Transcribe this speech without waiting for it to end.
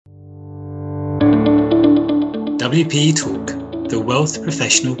WPE Talk, the Wealth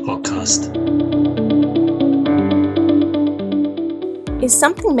Professional Podcast. Is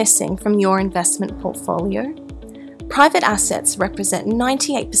something missing from your investment portfolio? Private assets represent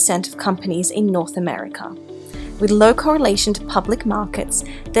 98% of companies in North America. With low correlation to public markets,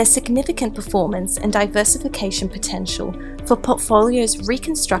 there's significant performance and diversification potential for portfolios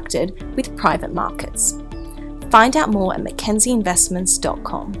reconstructed with private markets. Find out more at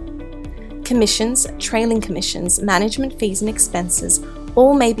mackenzieinvestments.com. Commissions, trailing commissions, management fees and expenses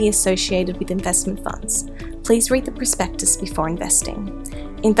all may be associated with investment funds. Please read the prospectus before investing.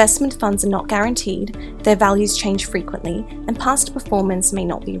 Investment funds are not guaranteed, their values change frequently, and past performance may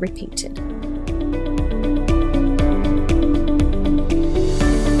not be repeated.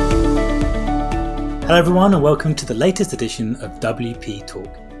 Hello everyone and welcome to the latest edition of WP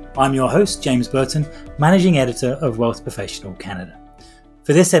Talk. I'm your host, James Burton, Managing Editor of Wealth Professional Canada.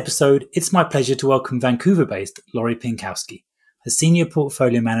 For this episode, it's my pleasure to welcome Vancouver-based Laurie Pinkowski, a Senior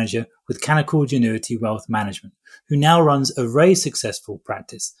Portfolio Manager with Canaccord Genuity Wealth Management, who now runs a very successful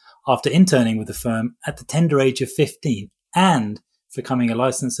practice after interning with the firm at the tender age of 15 and becoming a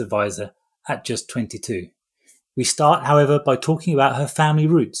licensed advisor at just 22. We start, however, by talking about her family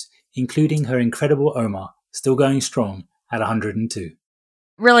roots, including her incredible Oma, still going strong at 102.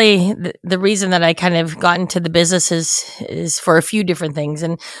 Really, the reason that I kind of got into the business is for a few different things.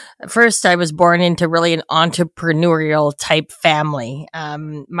 And first, I was born into really an entrepreneurial type family.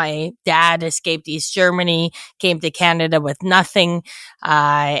 My dad escaped East Germany, came to Canada with nothing,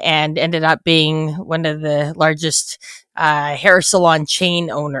 and ended up being one of the largest hair salon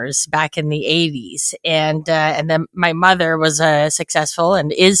chain owners back in the 80s. And then my mother was successful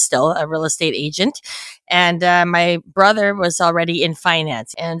and is still a real estate agent. And my brother was already in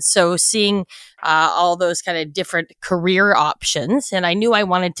finance. And so seeing all those kind of different career options, and I knew I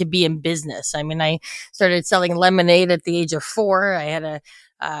wanted to be in business. I mean, I started selling lemonade at the age of 4. I had a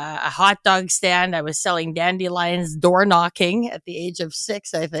hot dog stand. I was selling dandelions, door knocking at the age of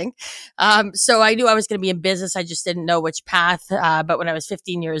 6, I think. So I knew I was going to be in business. I just didn't know which path. But when I was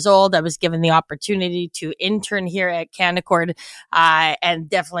 15 years old, I was given the opportunity to intern here at Canaccord. And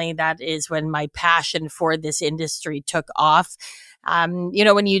definitely that is when my passion for this industry took off.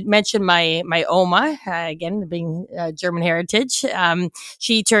 When you mentioned my Oma, again, being German heritage,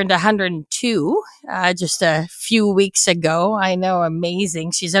 she turned 102 just a few weeks ago. I know,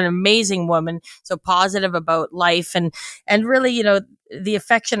 amazing. She's an amazing woman, so positive about life and really, the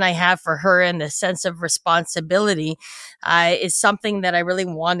affection I have for her and the sense of responsibility is something that I really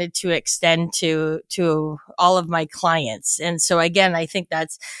wanted to extend to all of my clients. And so again, I think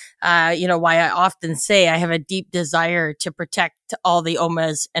that's why I often say I have a deep desire to protect all the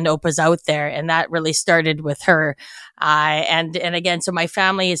Omas and Opas out there. And that really started with her. And again, so my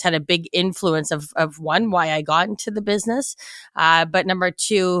family has had a big influence of one, why I got into the business. But number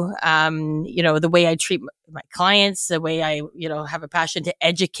two, the way I treat my clients, the way I, have a passion to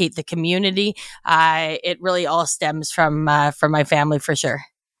educate the community. It really all stems from my family for sure.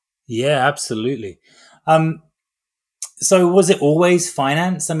 Yeah, absolutely. So was it always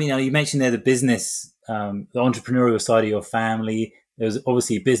finance? I mean, you mentioned there the business, the entrepreneurial side of your family. There was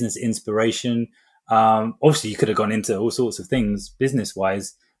obviously business inspiration. Obviously, you could have gone into all sorts of things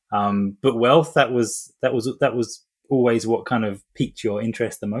business-wise, but wealth, that was always what kind of piqued your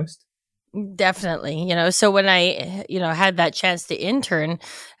interest the most. Definitely. So when I, had that chance to intern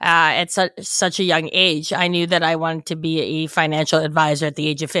at such a young age, I knew that I wanted to be a financial advisor at the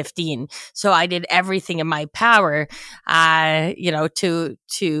age of 15. So I did everything in my power,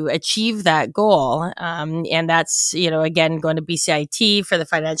 to achieve that goal. And that's, again, going to BCIT for the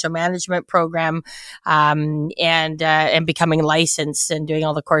financial management program, and becoming licensed and doing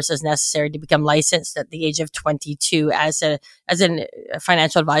all the courses necessary to become licensed at the age of 22 as a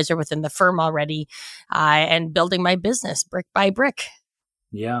financial advisor within the firm already, and building my business brick by brick.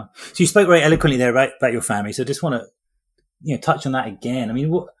 Yeah. So you spoke very eloquently there about your family. So I just want to, touch on that again. I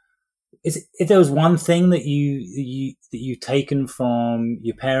mean, if there was one thing that you've taken from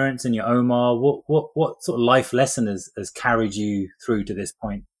your parents and your Oma, what sort of life lesson has carried you through to this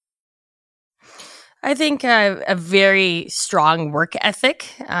point? I think a very strong work ethic,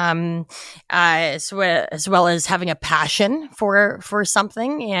 as well as having a passion for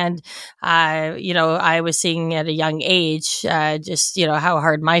something. And, I was seeing at a young age, just, how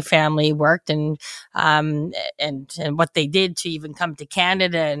hard my family worked. And and what they did to even come to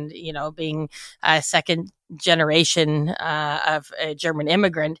Canada, and being a second generation of a German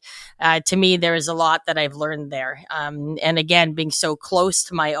immigrant, to me, there is a lot that I've learned there. And again, being so close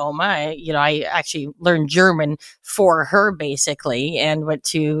to my Oma, I actually learned German for her basically, and went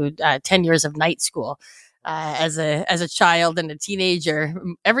to 10 years of night school. As a child and a teenager,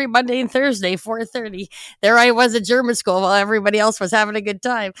 every Monday and Thursday, 4:30, there I was at German school while everybody else was having a good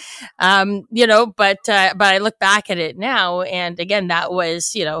time. But I look back at it now, and again, that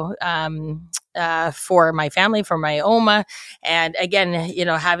was for my family, for my Oma, and again,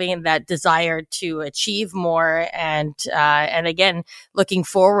 having that desire to achieve more, and again, looking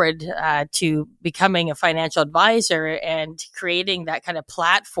forward to becoming a financial advisor and creating that kind of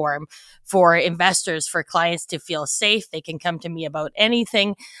platform for investors, for clients to feel safe. They can come to me about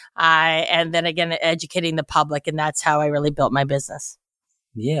anything, and then again, educating the public, and that's how I really built my business.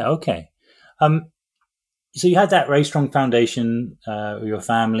 Yeah. Okay. So you had that very strong foundation with your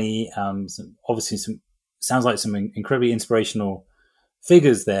family. Sounds like some incredibly inspirational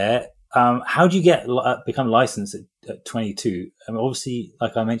figures there. How did you become licensed at 22? I mean, obviously,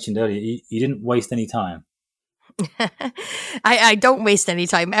 like I mentioned earlier, you didn't waste any time. I don't waste any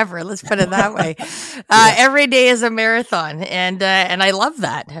time ever. Let's put it that way. Every day is a marathon, and I love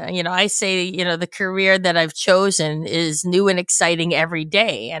that. I say, the career that I've chosen is new and exciting every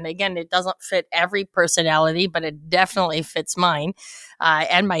day. And again, it doesn't fit every personality, but it definitely fits mine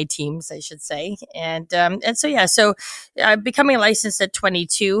and my team's, I should say. So becoming licensed at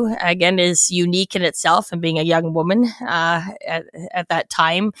 22 again is unique in itself, and being a young woman at that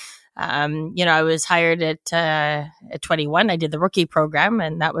time. I was hired at 21. I did the rookie program,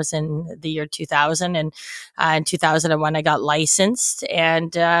 and that was in the year 2000. And in 2001, I got licensed,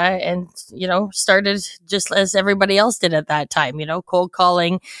 and started just as everybody else did at that time. Cold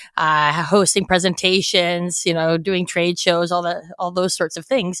calling, hosting presentations, doing trade shows, all those sorts of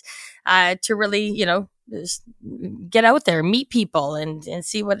things, to really, just get out there, meet people, and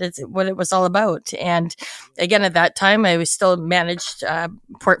see what it was all about. And again, at that time, I was still managed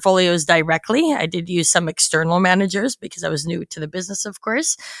portfolios directly. I did use some external managers because I was new to the business, of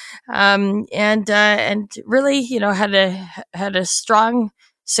course, and really, had a strong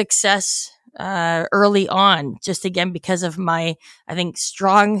success early on, just again because of my, I think,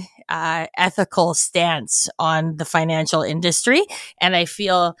 strong ethical stance on the financial industry. And I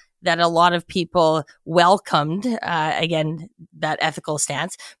feel that a lot of people welcomed, again, that ethical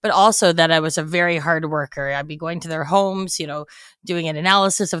stance, but also that I was a very hard worker. I'd be going to their homes, doing an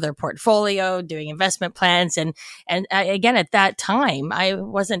analysis of their portfolio, doing investment plans. And again, at that time, I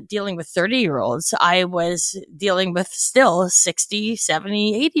wasn't dealing with 30-year-olds. I was dealing with still 60,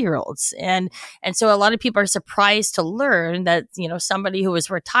 70, 80-year-olds. And so a lot of people are surprised to learn that, somebody who was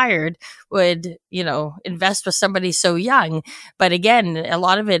retired would, invest with somebody so young. But again, a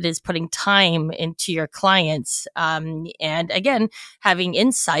lot of it is putting time into your clients, and again, having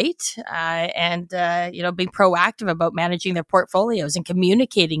insight, and being proactive about managing their portfolios and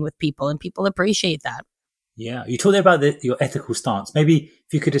communicating with people, and people appreciate that. Yeah, you talked about your ethical stance. Maybe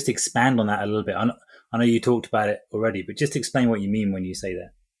if you could just expand on that a little bit. I know you talked about it already, but just explain what you mean when you say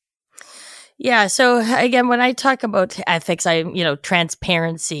that. Yeah. So again, when I talk about ethics,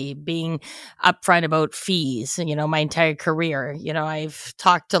 transparency, being upfront about fees, my entire career, I've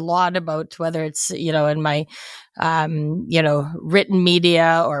talked a lot about whether it's, in my, written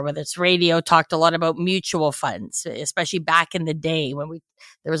media or whether it's radio, talked a lot about mutual funds, especially back in the day when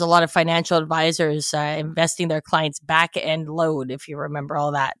there was a lot of financial advisors investing their clients back end load, if you remember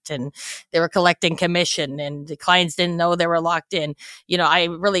all that. And they were collecting commission, and the clients didn't know they were locked in.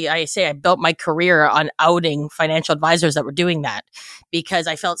 I say I built my career on outing financial advisors that were doing that, because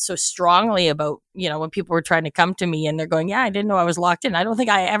I felt so strongly about, when people were trying to come to me and they're going, yeah, I didn't know I was locked in. I don't think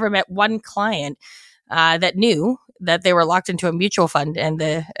I ever met one client that knew that they were locked into a mutual fund, and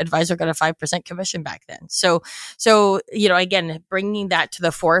the advisor got a 5% commission back then. So, again, bringing that to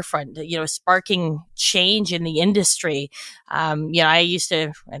the forefront, sparking change in the industry. I used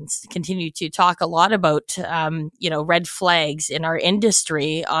to and continue to talk a lot about, red flags in our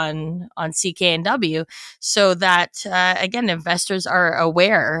industry on CKNW, so that, again, investors are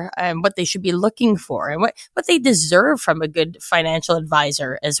aware and what they should be looking for, and what they deserve from a good financial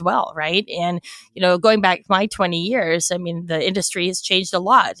advisor as well. Right. And, going back my 20 years, I mean, the industry has changed a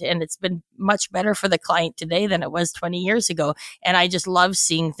lot, and it's been much better for the client today than it was 20 years ago. And I just love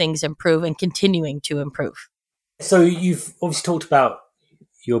seeing things improve and continuing to improve. So you've obviously talked about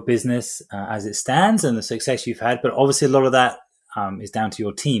your business as it stands and the success you've had, but obviously a lot of that is down to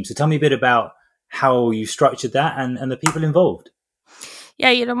your team. So tell me a bit about how you structured that and the people involved.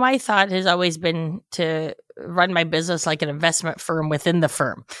 Yeah, my thought has always been to run my business like an investment firm within the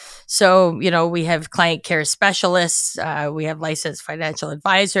firm. So, we have client care specialists, we have licensed financial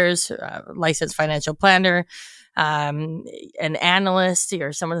advisors, licensed financial planner, an analyst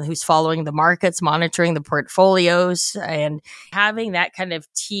or someone who's following the markets, monitoring the portfolios, and having that kind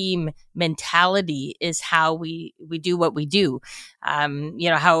of team mentality is how we do what we do.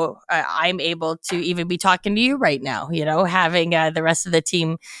 How I'm able to even be talking to you right now, having the rest of the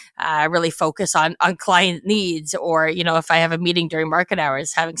team really focus on client needs, or, if I have a meeting during market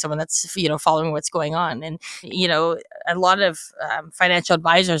hours, having someone that's, following what's going on. And, a lot of financial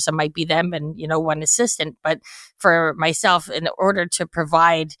advisors, it might be them and, one assistant. But for myself, in order to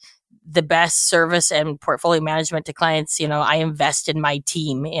provide the best service and portfolio management to clients, I invest in my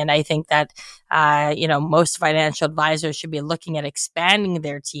team. And I think that, most financial advisors should be looking at expanding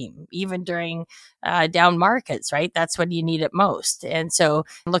their team, even during down markets, right? That's when you need it most. And so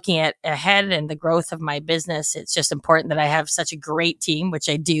looking at ahead and the growth of my business, it's just important that I have such a great team, which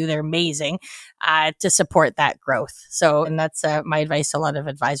I do. They're amazing, to support that growth. So, and that's my advice to a lot of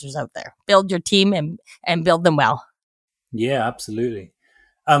advisors out there. Build your team and build them well. Yeah, absolutely.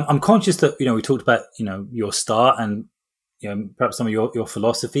 I'm conscious that, we talked about, your start and, perhaps some of your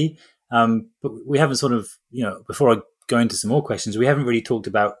philosophy. But we haven't sort of, before I go into some more questions, we haven't really talked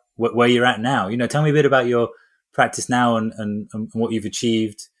about where you're at now. Tell me a bit about your practice now and what you've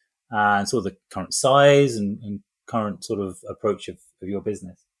achieved, and sort of the current size and current sort of approach of your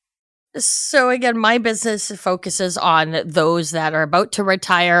business. So again, my business focuses on those that are about to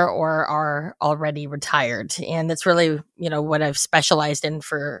retire or are already retired. And that's really, what I've specialized in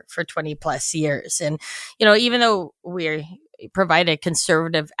for 20 plus years. And, even though we provide a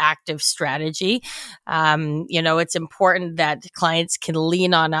conservative active strategy, it's important that clients can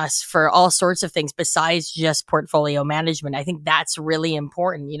lean on us for all sorts of things besides just portfolio management. I think that's really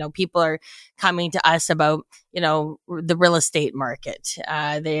important. People are coming to us about, the real estate market.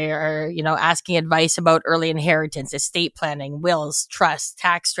 They are, asking advice about early inheritance, estate planning, wills, trusts,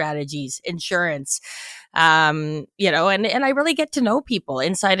 tax strategies, insurance. And I really get to know people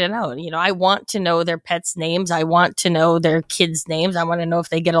inside and out. I want to know their pets' names. I want to know their kids' names. I want to know if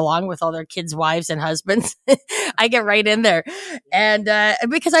they get along with all their kids' wives and husbands. I get right in there. And,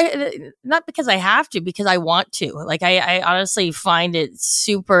 not because I have to, because I want to. Like, I honestly find it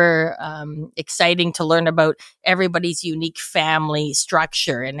super, exciting to learn about everybody's unique family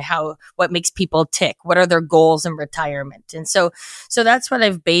structure and what makes people tick. What are their goals in retirement? And so that's what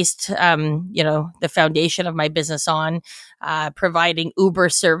I've based, the foundation of my business on, providing Uber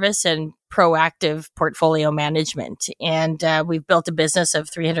service and proactive portfolio management. And we've built a business of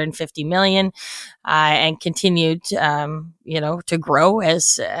 350 million, and continued, to grow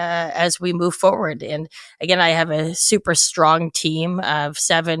as we move forward. And again, I have a super strong team of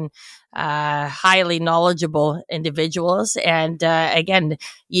 7 highly knowledgeable individuals. And again,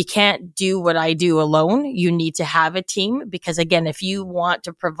 you can't do what I do alone. You need to have a team, because again, if you want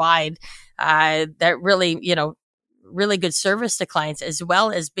to provide that really, really good service to clients, as well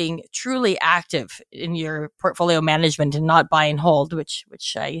as being truly active in your portfolio management and not buy and hold, which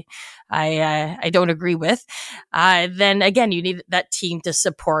I don't agree with, then again, you need that team to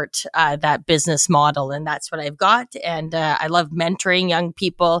support that business model. And that's what I've got. And I love mentoring young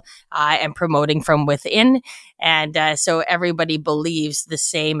people and promoting from within. And so everybody believes the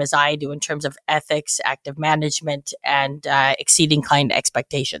same as I do in terms of ethics, active management, and exceeding client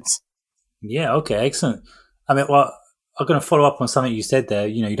expectations. Yeah. Okay. Excellent. I mean, well, I'm going to follow up on something you said there.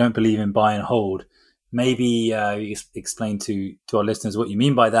 You don't believe in buy and hold. Maybe you explain to our listeners what you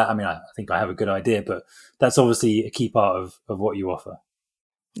mean by that. I mean, I think I have a good idea, but that's obviously a key part of what you offer.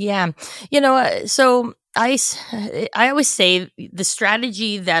 Yeah. So I always say the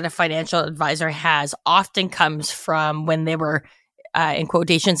strategy that a financial advisor has often comes from when they were, in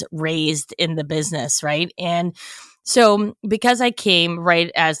quotations, raised in the business, right? And so because I came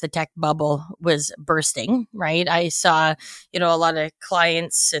right as the tech bubble was bursting, right, I saw, a lot of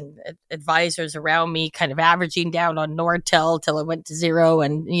clients and advisors around me kind of averaging down on Nortel till it went to zero,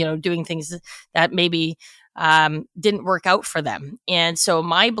 and, doing things that maybe didn't work out for them. And so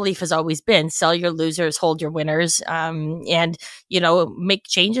my belief has always been sell your losers, hold your winners, and, make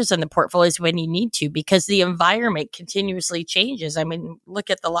changes in the portfolios when you need to, because the environment continuously changes. I mean, look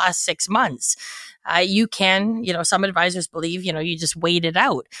at the last 6 months. You can, some advisors believe, you just wait it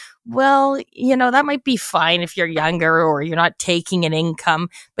out. Well, that might be fine if you're younger or you're not taking an income.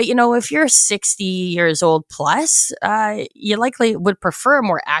 But, if you're 60 years old plus, you likely would prefer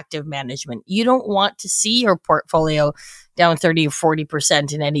more active management. You don't want to see your portfolio down 30 or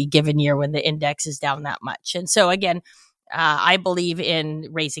 40% in any given year when the index is down that much. And so again, I believe in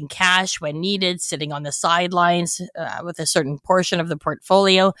raising cash when needed, sitting on the sidelines with a certain portion of the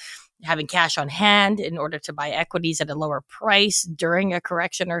portfolio, having cash on hand in order to buy equities at a lower price during a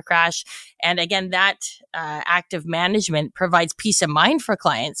correction or crash. And again, that active management provides peace of mind for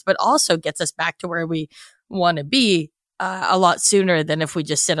clients, but also gets us back to where we want to be a lot sooner than if we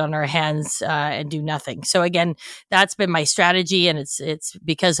just sit on our hands and do nothing. So again, that's been my strategy, and it's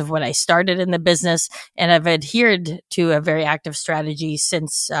because of when I started in the business, and I've adhered to a very active strategy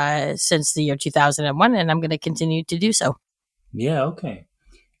since the year 2001, and I'm going to continue to do so. Yeah. Okay.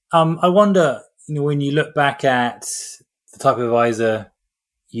 I wonder, when you look back at the type of advisor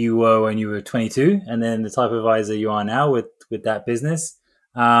you were when you were 22, and then the type of advisor you are now with that business,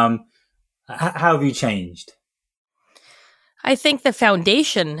 how have you changed? I think the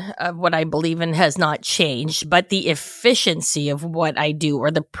foundation of what I believe in has not changed, but the efficiency of what I do, or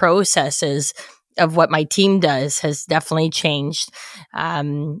the processes of what my team does, has definitely changed.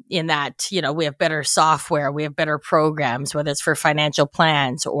 In that, we have better software, we have better programs, whether it's for financial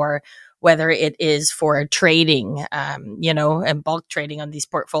plans or whether it is for trading, and bulk trading on these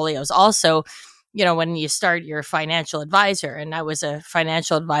portfolios. Also, when you start your financial advisor, and I was a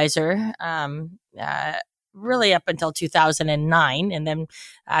financial advisor, really up until 2009. And then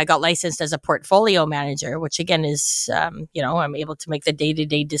I got licensed as a portfolio manager, which again is, I'm able to make the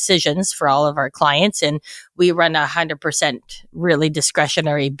day-to-day decisions for all of our clients. And we run 100% really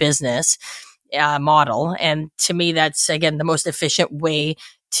discretionary business model. And to me, that's, again, the most efficient way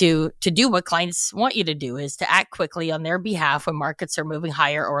to do what clients want you to do, is to act quickly on their behalf when markets are moving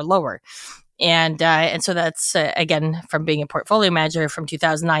higher or lower. And so that's, again, from being a portfolio manager from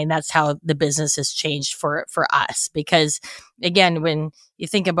 2009, that's how the business has changed for us. Because, again, when you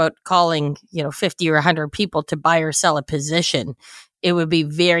think about calling, 50 or 100 people to buy or sell a position, it would be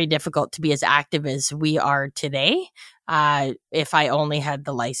very difficult to be as active as we are today if I only had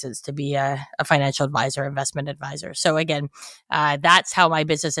the license to be a financial advisor, investment advisor. So again, that's how my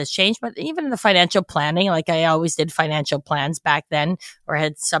business has changed. But even in the financial planning, like I always did financial plans back then, or I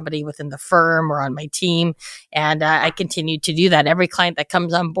had somebody within the firm or on my team. And I continue to do that. Every client that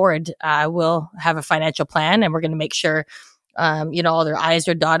comes on board will have a financial plan, and we're going to make sure all their I's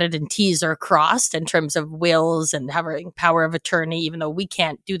are dotted and T's are crossed in terms of wills and having power of attorney. Even though we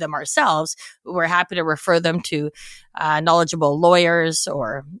can't do them ourselves, we're happy to refer them to knowledgeable lawyers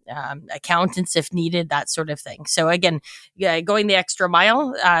or accountants if needed, that sort of thing. So again, going the extra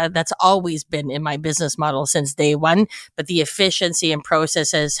mile, that's always been in my business model since day one. But the efficiency and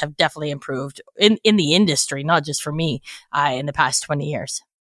processes have definitely improved in the industry, not just for me, in the past 20 years.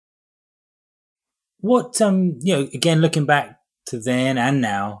 What, again, looking back to then and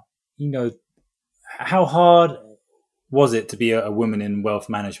now, how hard was it to be a woman in wealth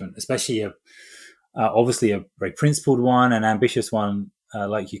management, especially obviously a very principled one, an ambitious one,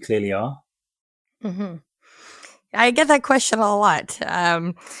 like you clearly are? Mm-hmm. I get that question a lot.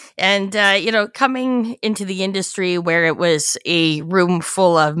 Coming into the industry where it was a room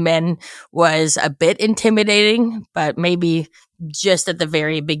full of men was a bit intimidating, but maybe just at the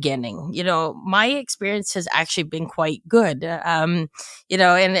very beginning. My experience has actually been quite good. And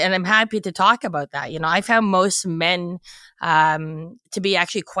I'm happy to talk about that. I found most men to be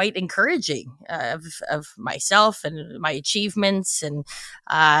actually quite encouraging of myself and my achievements. And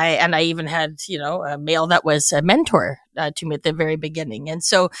I even had, a male that was a mentor to me at the very beginning. And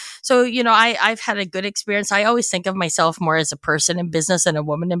so I've had a good experience. I always think of myself more as a person in business and a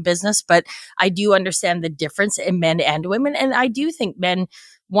woman in business, but I do understand the difference in men and women. And I do think men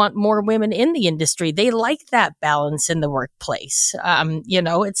want more women in the industry. They like that balance in the workplace.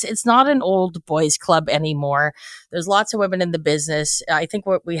 It's not an old boys club anymore. There's lots of women in the business. I think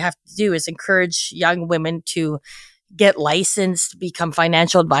what we have to do is encourage young women to get licensed, become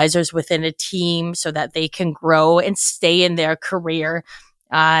financial advisors within a team so that they can grow and stay in their career.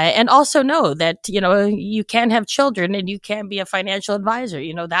 And also know that, you can have children and you can be a financial advisor,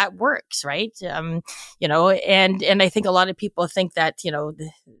 that works, right? And I think a lot of people think that,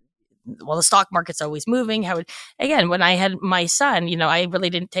 the stock market's always moving. When I had my son, I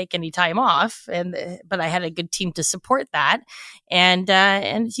really didn't take any time off, but I had a good team to support that. And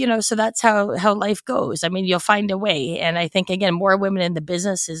so that's how life goes. I mean, you'll find a way. And I think, again, more women in the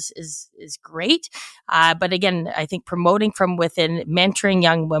business is great. But again, I think promoting from within, mentoring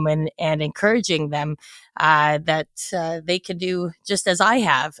young women and encouraging them that they can do just as I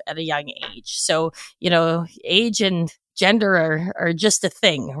have at a young age. So, age and gender are just a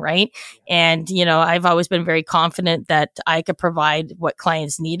thing, right? And, I've always been very confident that I could provide what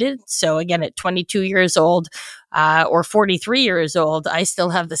clients needed. So again, at 22 years old, or 43 years old, I still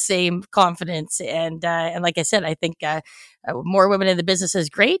have the same confidence. And like I said, I think more women in the business is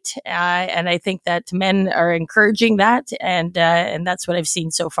great, and I think that men are encouraging that, and that's what I've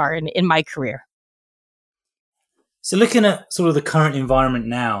seen so far in my career. So, looking at sort of the current environment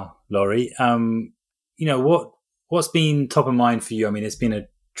now, Laurie, what's been top of mind for you? I mean, it's been a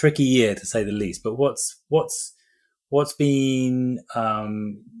tricky year to say the least, but what's been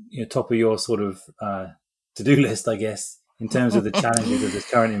top of your sort of to-do list, I guess, in terms of the challenges of this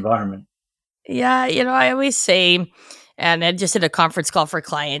current environment? Yeah, I always say, and I just did a conference call for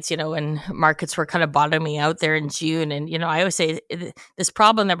clients, when markets were kind of bottoming out there in June. And, I always say this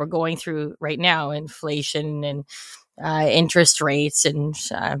problem that we're going through right now, inflation and interest rates and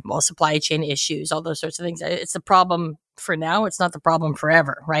supply chain issues, all those sorts of things. It's the problem for now. It's not the problem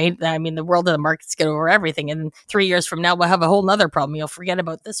forever, right? I mean, the world of the markets get over everything. And 3 years from now, we'll have a whole nother problem. You'll forget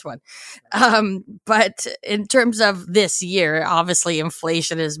about this one. But in terms of this year, obviously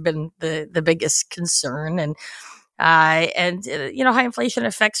inflation has been the biggest concern. And high inflation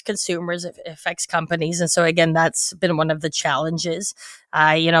affects consumers, it affects companies. And so, again, that's been one of the challenges.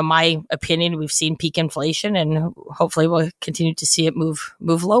 My opinion, we've seen peak inflation, and hopefully we'll continue to see it move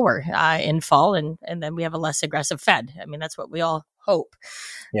lower in fall. And then we have a less aggressive Fed. I mean, that's what we all hope.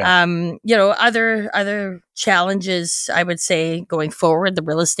 Yeah. Other challenges, I would say, going forward, the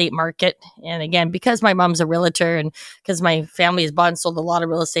real estate market. And again, because my mom's a realtor and because my family has bought and sold a lot of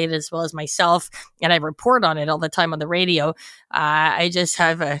real estate as well as myself, and I report on it all the time on the radio, I just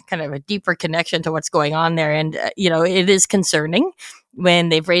have a kind of a deeper connection to what's going on there. And, it is concerning when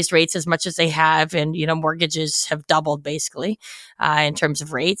they've raised rates as much as they have, and mortgages have doubled basically in terms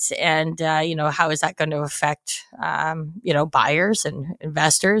of rates, and how is that going to affect buyers and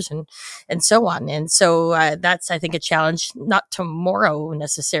investors and so on. And so that's, I think, a challenge, not tomorrow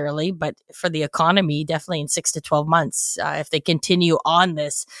necessarily, but for the economy definitely in 6 to 12 months if they continue on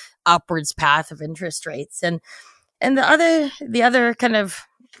this upwards path of interest rates. And the other kind of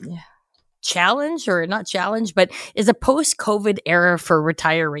challenge, or not challenge, but is a post-COVID era for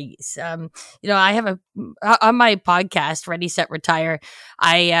retirees. I have on my podcast, Ready, Set, Retire,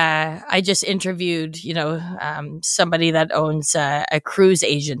 I just interviewed, somebody that owns a cruise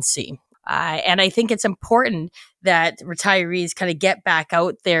agency. And I think it's important that retirees kind of get back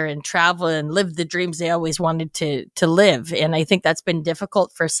out there and travel and live the dreams they always wanted to live. And I think that's been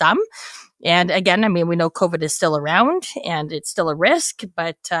difficult for some. And again, I mean, we know COVID is still around and it's still a risk,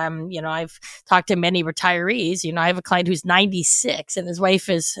 but, I've talked to many retirees. I have a client who's 96 and his wife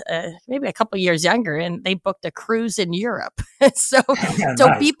is maybe a couple of years younger, and they booked a cruise in Europe. So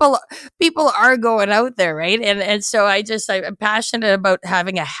Nice. people are going out there, right? And so I'm passionate about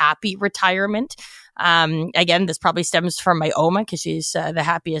having a happy retirement. Again, this probably stems from my Oma, because she's the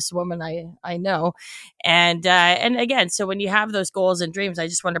happiest woman I know. And again, so when you have those goals and dreams, I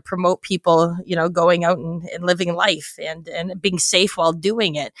just want to promote people, going out and living life and being safe while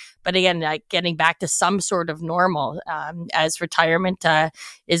doing it. But again, getting back to some sort of normal, as retirement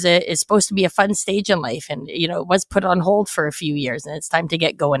is supposed to be a fun stage in life. And, it was put on hold for a few years, and it's time to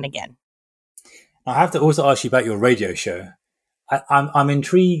get going again. I have to also ask you about your radio show. I'm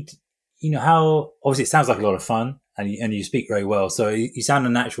intrigued. How obviously it sounds like a lot of fun, and you speak very well, so you sound a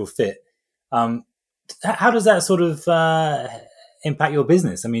natural fit. How does that sort of impact your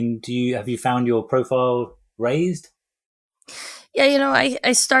business? I mean, have you found your profile raised? Yeah,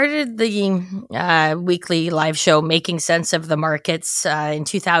 I started the weekly live show, Making Sense of the Markets, in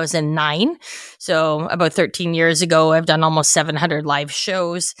 2009. So about 13 years ago, I've done almost 700 live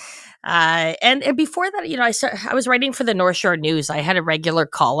shows. And before that, I was writing for the North Shore News. I had a regular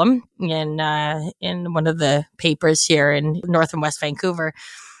column in one of the papers here in North and West Vancouver.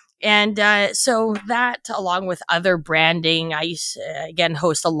 And so that, along with other branding, I used to, again,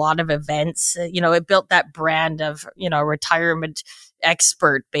 host a lot of events. It built that brand of, retirement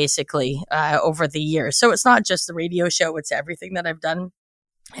expert, basically, over the years. So it's not just the radio show, it's everything that I've done.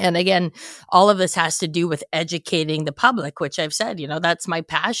 And again, all of this has to do with educating the public, which I've said, that's my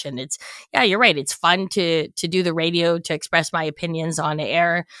passion. You're right. It's fun to do the radio, to express my opinions on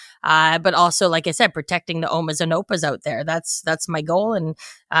air. But also, like I said, protecting the Omas and Opas out there. That's my goal, and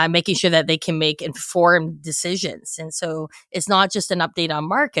making sure that they can make informed decisions. And so it's not just an update on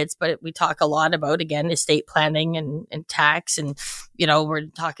markets, but we talk a lot about, again, estate planning and tax. And, we're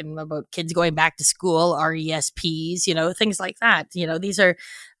talking about kids going back to school, RESPs, things like that. These are,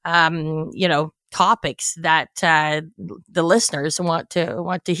 topics that the listeners want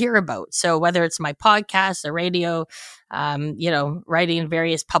to hear about. So whether it's my podcast, the radio, writing in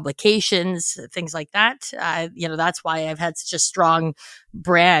various publications, things like that, that's why I've had such a strong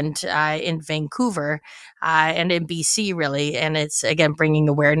brand in Vancouver and in BC, really. And it's, again, bringing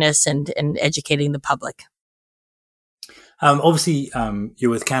awareness and educating the public. Obviously, you're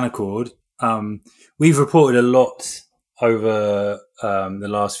with Canaccord. We've reported a lot over the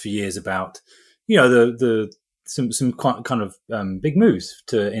last few years about, some kind of big moves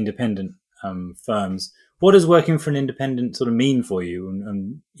to independent firms. What does working for an independent sort of mean for you?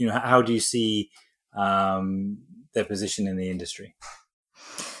 And how do you see their position in the industry?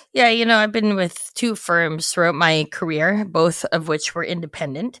 Yeah, I've been with 2 firms throughout my career, both of which were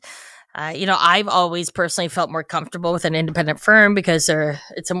independent. I've always personally felt more comfortable with an independent firm because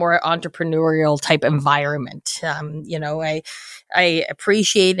it's a more entrepreneurial type environment. I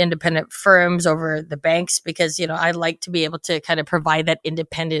appreciate independent firms over the banks because, I like to be able to kind of provide that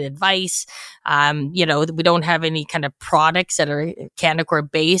independent advice. We don't have any kind of products that are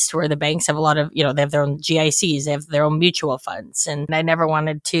Canaccord based where the banks have a lot of, they have their own GICs, they have their own mutual funds. And I never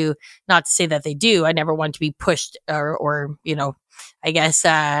wanted to, not to say that they do, I never wanted to be pushed or I guess,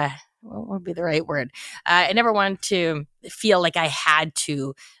 what would be the right word? I never wanted to feel like I had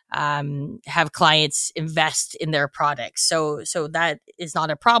to have clients invest in their products. So that is not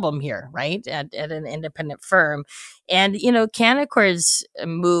a problem here, right? At an independent firm. And, Canaccord's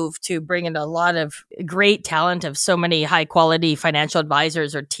move to bring in a lot of great talent of so many high quality financial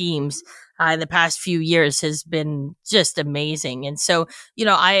advisors or teams in the past few years has been just amazing. And so,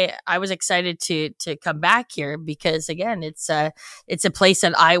 I was excited to come back here because, again, it's a place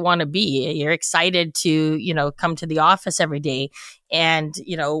that I want to be. You're excited to, come to the office every day and,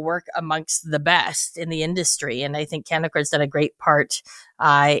 work amongst the best in the industry. And I think Canaccord's done a great part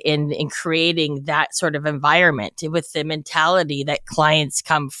in creating that sort of environment with the mentality that clients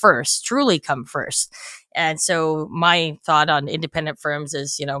truly come first. And so my thought on independent firms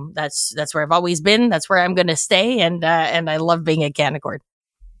is, that's where I've always been. That's where I'm going to stay. And I love being at Canaccord.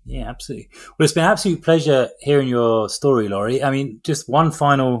 Yeah, absolutely. Well, it's been an absolute pleasure hearing your story, Laurie. I mean, just one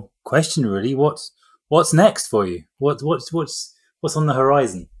final question, really. What's next for you? What's on the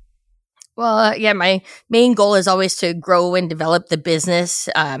horizon? Well, my main goal is always to grow and develop the business,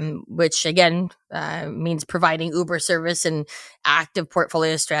 which again means providing Uber service and active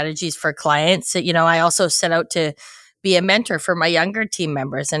portfolio strategies for clients. I also set out to be a mentor for my younger team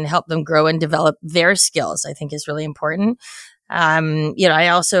members and help them grow and develop their skills, I think is really important. I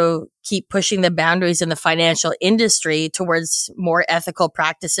also keep pushing the boundaries in the financial industry towards more ethical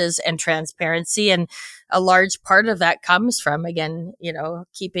practices and transparency. And a large part of that comes from, again,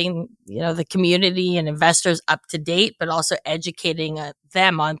 keeping, the community and investors up to date, but also educating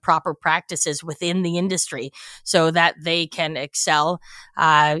them on proper practices within the industry so that they can excel,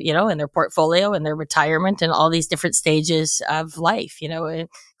 in their portfolio and their retirement and all these different stages of life.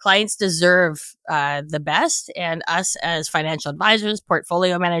 Clients deserve the best, and us as financial advisors,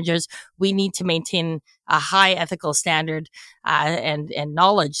 portfolio managers, we need to maintain a high ethical standard and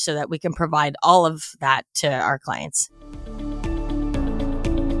knowledge so that we can provide all of that to our clients.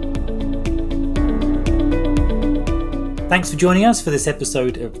 Thanks for joining us for this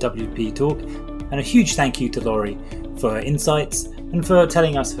episode of WP Talk, and a huge thank you to Laurie for her insights and for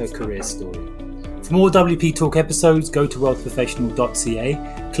telling us her career story. For more WP Talk episodes, go to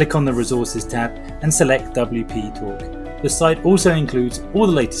wealthprofessional.ca, click on the resources tab and select WP Talk. The site also includes all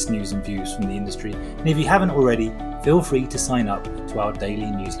the latest news and views from the industry, and if you haven't already, feel free to sign up to our daily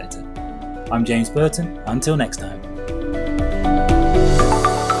newsletter. I'm James Burton. Until next time.